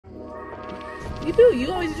You do.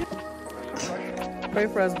 You always do. Pray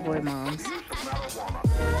for us boy moms.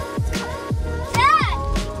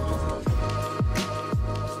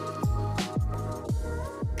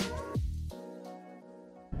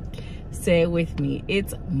 Say it with me.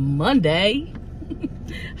 It's Monday.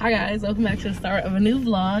 Hi guys, welcome back to the start of a new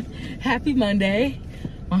vlog. Happy Monday.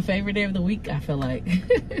 My favorite day of the week, I feel like.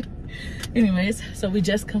 Anyways, so we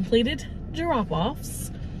just completed drop-offs.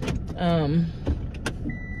 Hold on.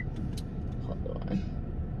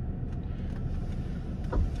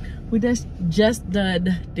 We just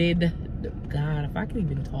did, God, if I could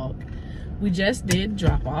even talk. We just did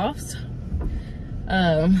drop-offs.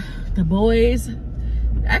 The boys,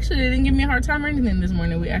 actually, they didn't give me a hard time or anything this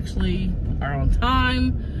morning. We actually are on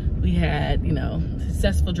time. We had, you know,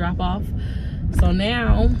 successful drop-off. So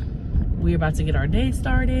now we're about to get our day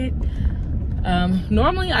started.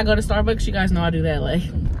 Normally I go to Starbucks. You guys know I do that like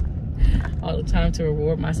all the time to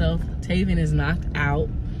reward myself. Taven is knocked out.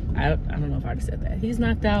 I don't know if I already said that. He's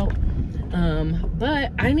knocked out.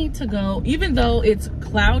 But I need to go, even though it's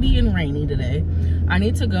cloudy and rainy today, I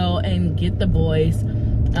need to go and get the boys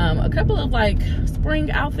a couple of like spring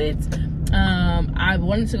outfits. I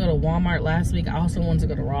wanted to go to Walmart last week. I also wanted to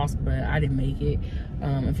go to Ross, but I didn't make it.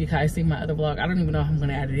 If you guys see my other vlog, I don't even know if I'm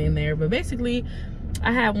gonna add it in there, but basically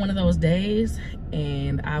I had one of those days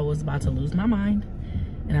and I was about to lose my mind,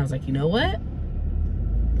 and I was like, you know what,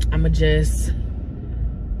 I'ma just,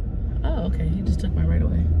 oh okay, he just took my right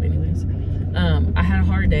away. But anyways, I had a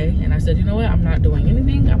hard day and I said, you know what, I'm not doing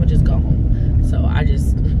anything, I'ma just go home. So I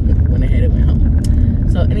just went ahead and went home.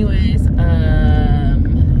 So anyways,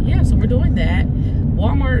 yeah, so we're doing that.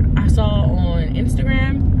 Walmart, I saw on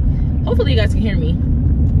Instagram, hopefully you guys can hear me.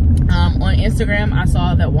 On Instagram, I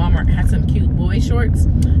saw that Walmart had some cute boy shorts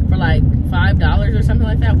for like $5 or something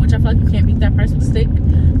like that, which I feel like you can't beat that price with a stick.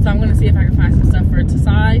 So I'm gonna see if I can find some stuff for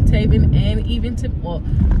Tasai, Taven, and even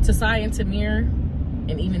Tasai and Tamir,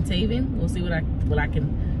 and even Taven. We'll see what I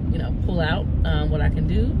can, you know, pull out, what I can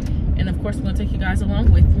do. And of course, I'm gonna take you guys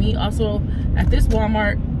along with me. Also, at this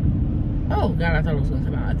Walmart, oh God, I thought it was gonna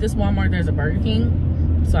come out. At this Walmart, there's a Burger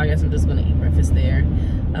King, so I guess I'm just gonna eat breakfast there.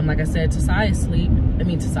 Like I said, Tasai is asleep. I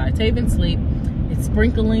mean, Taven's sleep. It's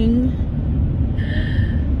sprinkling.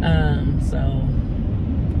 So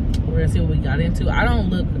we're gonna see what we got into. I don't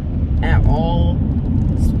look at all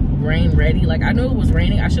rain ready. Like, I knew it was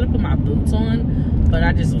raining. I should have put my boots on, but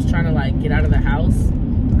I just was trying to like get out of the house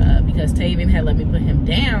because Taven had let me put him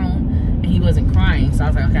down and he wasn't crying. So I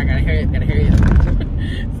was like, okay, I gotta hurry up.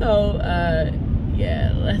 So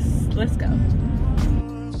yeah, let's go.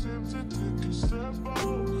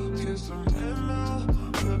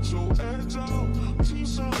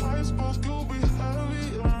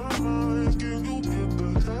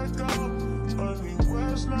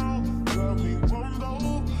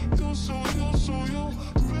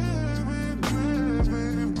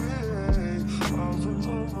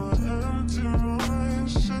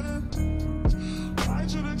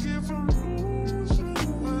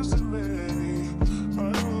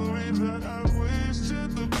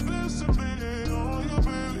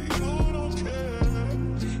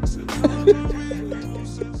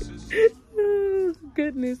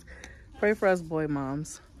 Goodness, pray for us boy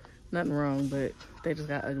moms. Nothing wrong, but they just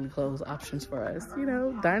got ugly clothes options for us, you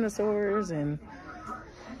know, dinosaurs and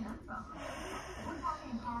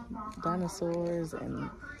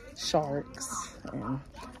sharks. And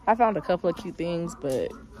I found a couple of cute things,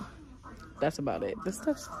 but that's about it. This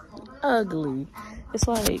stuff's ugly. It's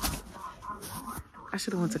like I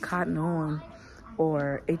should have went to Cotton On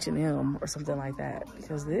or H&M or something like that,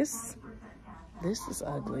 because this is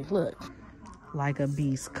ugly. Look, like a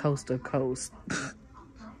beast, coast to coast.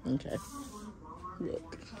 Okay,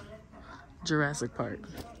 look, Jurassic Park,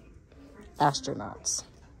 astronauts.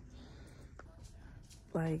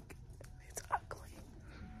 Like, it's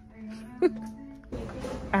ugly.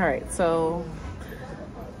 All right, so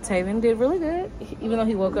Taven did really good, even though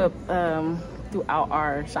he woke up throughout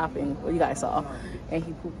our shopping, well, you guys saw, and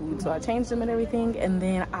he poo-pooed, so I changed him and everything. And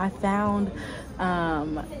then I found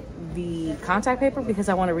the contact paper because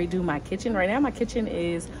I want to redo my kitchen. Right now my kitchen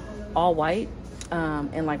is all white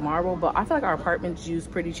and like marble, but I feel like our apartments use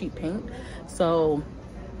pretty cheap paint. So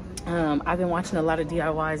I've been watching a lot of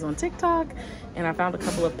DIYs on TikTok, and I found a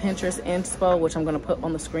couple of Pinterest inspo, which I'm gonna put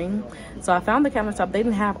on the screen. So I found the countertop. They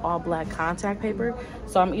didn't have all black contact paper,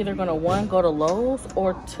 so I'm either gonna one, go to Lowe's,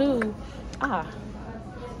 or two,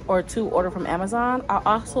 order from Amazon.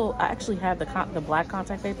 I actually had the black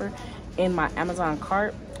contact paper in my Amazon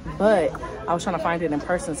cart, but I was trying to find it in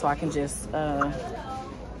person so I can just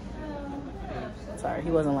sorry,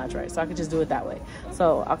 he wasn't latched right, so I could just do it that way.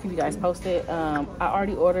 So I'll keep you guys posted. I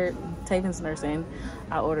already ordered Taven's nursing.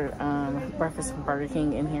 I ordered breakfast from Burger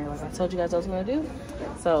King in here, like I told you guys I was gonna do.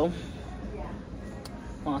 So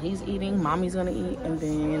while he's eating, mommy's gonna eat, and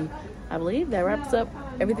then I believe that wraps up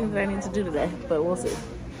everything that I need to do today, but we'll see.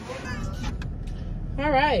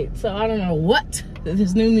 All right, so I don't know what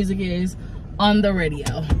this new music is on the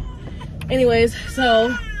radio. Anyways,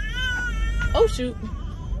 so, oh shoot,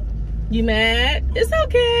 you mad? It's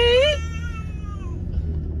okay.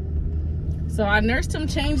 So I nursed him,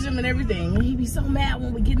 changed him and everything. He'd be so mad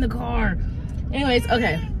when we get in the car. Anyways,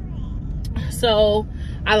 okay. So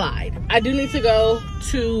I lied. I do need to go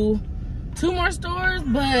to 2 more stores,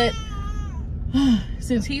 but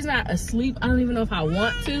since he's not asleep, I don't even know if I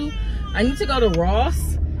want to. I need to go to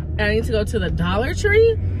Ross and I need to go to the Dollar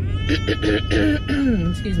Tree.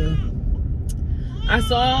 Excuse me. I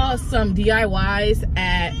saw some DIYs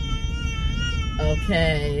at,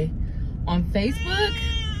 okay, on Facebook.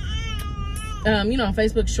 You know,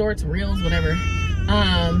 Facebook Shorts, Reels, whatever.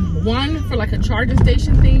 One for like a charging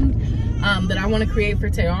station thing that I want to create for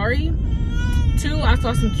Teari. 2, I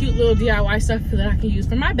saw some cute little DIY stuff that I can use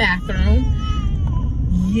for my bathroom.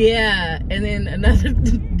 Yeah, and then another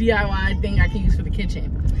DIY thing I can use for the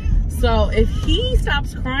kitchen. So if he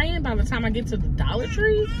stops crying by the time I get to the Dollar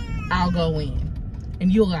Tree, I'll go in.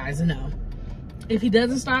 And you guys know. If he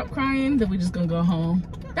doesn't stop crying, then we're just gonna go home.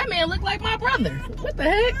 That man looked like my brother. What the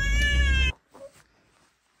heck?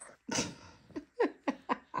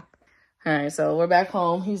 All right, so we're back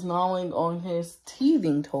home. He's gnawing on his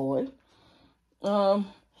teething toy.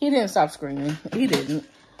 He didn't stop screaming. He didn't.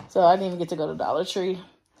 So I didn't even get to go to Dollar Tree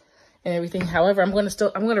and everything. However, I'm gonna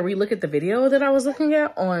relook at the video that I was looking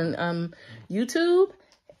at on YouTube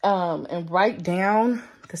and write down,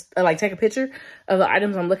 like take a picture of the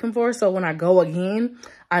items I'm looking for. So when I go again,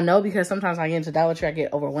 I know, because sometimes I get into Dollar Tree, I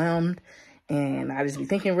get overwhelmed and I just be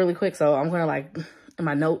thinking really quick. So I'm gonna, like, in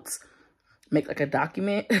my notes, make like a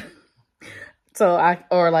document. So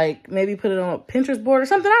or like maybe put it on a Pinterest board or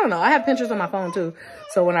something. I don't know. I have Pinterest on my phone too.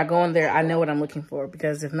 So when I go in there, I know what I'm looking for,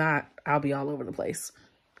 because if not, I'll be all over the place.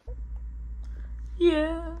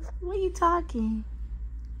 Yeah. What are you talking?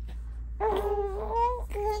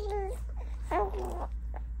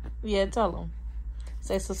 Yeah, tell them.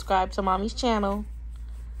 Say subscribe to mommy's channel.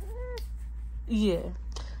 Yeah.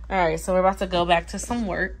 All right, so we're about to go back to some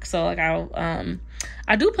work. So like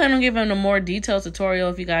I do plan on giving a more detailed tutorial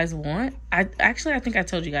if you guys want. I think I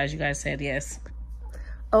told you guys. You guys said yes.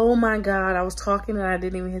 Oh my God, I was talking and I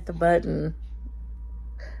didn't even hit the button.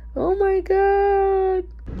 Oh my God.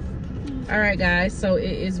 All right, guys, so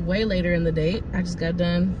it is way later in the day. I just got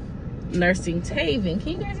done nursing Taven. Can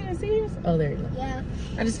you guys even see this? Oh, there you go. Yeah.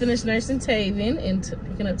 I just finished nursing Taven and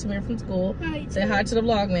picking up Tamir from school. Hi, say hi to the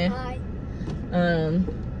vlog, man. Hi.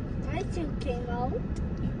 I just came out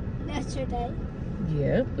yesterday.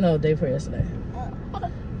 Yeah, no, day before yesterday.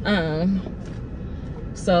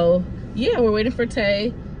 So yeah, we're waiting for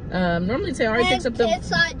Tay. Normally Tay already picks up the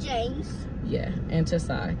James. Yeah, and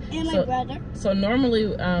Tasai. And my brother. So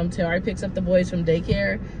normally Tay already picks up the boys from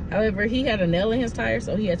daycare. However, he had a nail in his tire,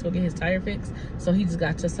 so he had to go get his tire fixed. So he just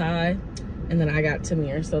got Tasai, and then I got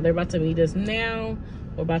Tamir. So they're about to meet us now.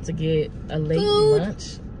 We're about to get a late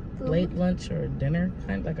lunch. Late lunch or dinner,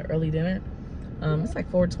 kind of like an early dinner. It's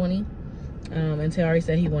like 4:20. And Teari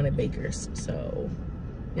said he wanted Bakers. So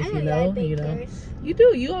if you know, you know. You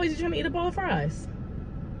do. You always trying to eat a bowl of fries.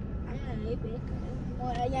 I don't eat Bakers.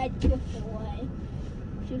 Well, I got Chick-fil-A.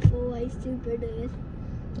 Chick-fil-A super good.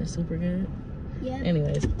 They're super good. Yeah.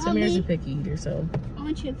 Anyways, Tamir's a picky eater, so. I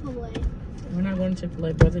want Chick-fil-A. We're not going to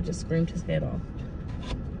Chick-fil-A. Brother just screamed his head off.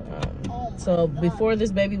 So before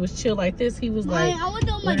this baby was chill like this, he was like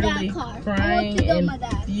literally crying and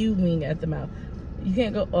fuming at the mouth. You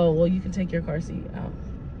can't go. Oh well, you can take your car seat out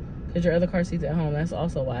because your other car seat's at home. That's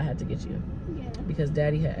also why I had to get you. Yeah. Because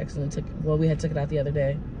Daddy had accidentally took. Well, we had took it out the other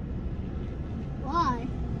day. Why?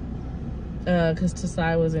 Because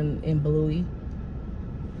Tasai was in Bluey,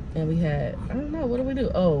 and we had, I don't know, what did we do?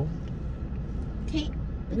 Oh,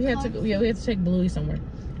 we had to take Bluey somewhere.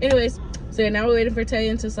 Anyways. So yeah, now we're waiting for Tay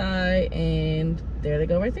and Tasai, and there they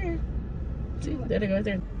go right there. See, there they go right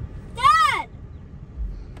there. Dad!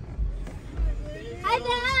 Hi,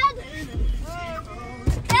 Dad!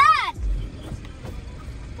 Dad!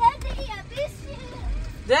 Daddy, I miss you.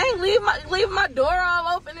 Dang, leave my door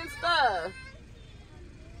all open and stuff.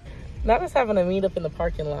 Not just having to meet up in the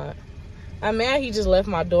parking lot. I'm mad he just left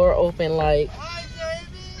my door open like. Hi,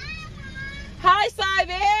 baby. Hi,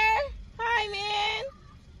 Cyber. Hi, man.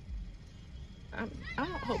 I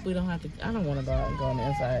hope we don't have to. I don't want to go out and go on the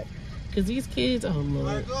inside. Because these kids, oh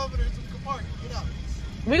Lord. Go over there to the park. Get out.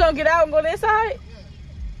 We going to get out and go to the inside? Yeah.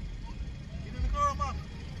 Get in the car, Mom.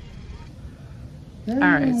 All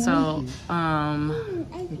right, so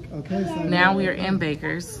Okay, so now we are in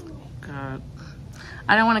Baker's. God,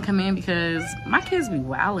 I didn't want to come in because my kids be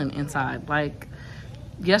wilding inside. Like,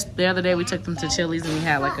 the other day we took them to Chili's and we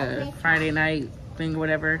had like a Friday night thing or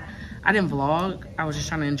whatever. I didn't vlog. I was just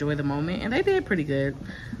trying to enjoy the moment, and they did pretty good.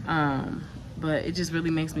 But it just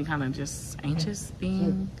really makes me kind of just anxious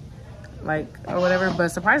being like or whatever. But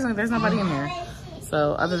surprisingly, there's nobody in there.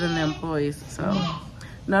 So other than the employees. So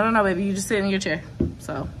no, baby, you just sit in your chair.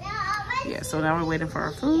 So yeah. So now we're waiting for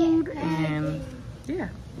our food, and yeah.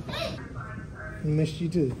 Missed you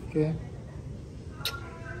too. Okay.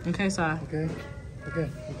 Okay, Si. Okay.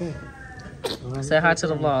 Say hi to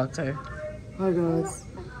the vlog, too. Hi guys.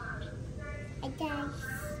 I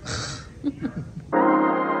guess.